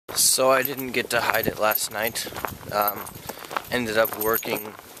So I didn't get to hide it last night. Ended up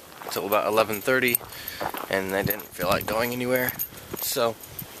working till about 11:30, and I didn't feel like going anywhere, so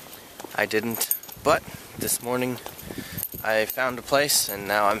I didn't. But this morning I found a place, and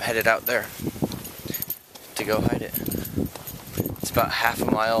now I'm headed out there to go hide it. It's about half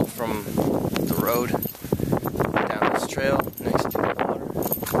a mile from the road down this trail next to the water.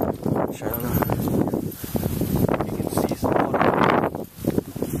 Which I don't know. You can see some water.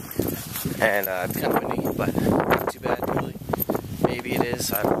 And it's kind of windy, but not too bad really. Maybe it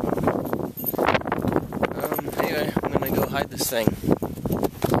is, I don't know. Anyway, I'm gonna go hide this thing.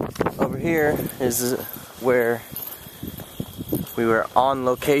 Over here is where we were on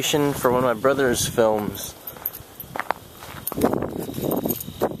location for one of my brother's films.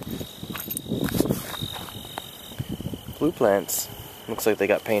 Blue plants. Looks like they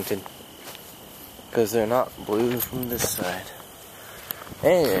got painted, because they're not blue from this side.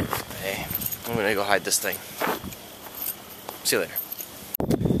 Anyway, I'm gonna go hide this thing. See you later.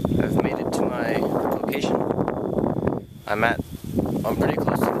 I've made it to my location. I'm pretty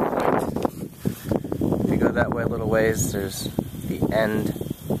close to the point. If you go that way a little ways, there's the end.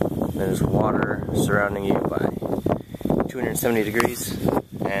 There's water surrounding you by 270 degrees.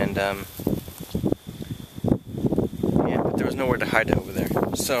 And yeah, but there was nowhere to hide it over there.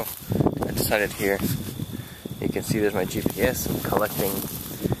 So I decided here. You can see there's my GPS. I'm collecting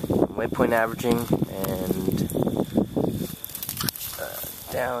waypoint averaging, and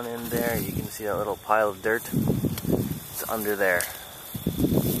down in there you can see that little pile of dirt. It's under there.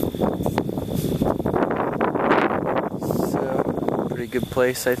 So, pretty good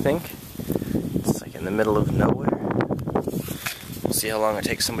place, I think. It's like in the middle of nowhere. We'll see how long it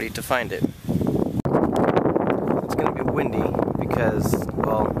takes somebody to find it. It's gonna be windy because,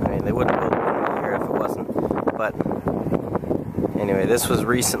 well, I mean, they wouldn't build a windmill here if it wasn't. But anyway, this was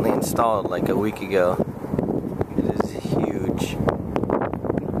recently installed like a week ago. It is huge. You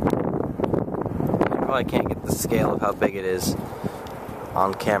probably can't get the scale of how big it is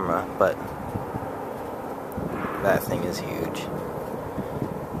on camera, but that thing is huge.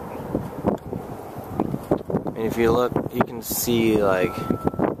 And if you look, you can see like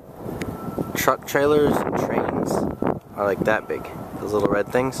truck trailers and trains are like that big. Those little red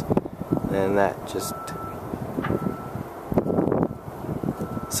things. And that just...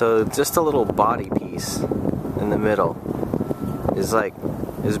 So just a little body piece in the middle is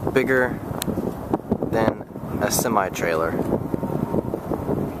bigger than a semi-trailer.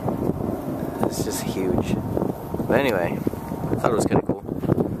 It's just huge. But anyway, I thought it was kind of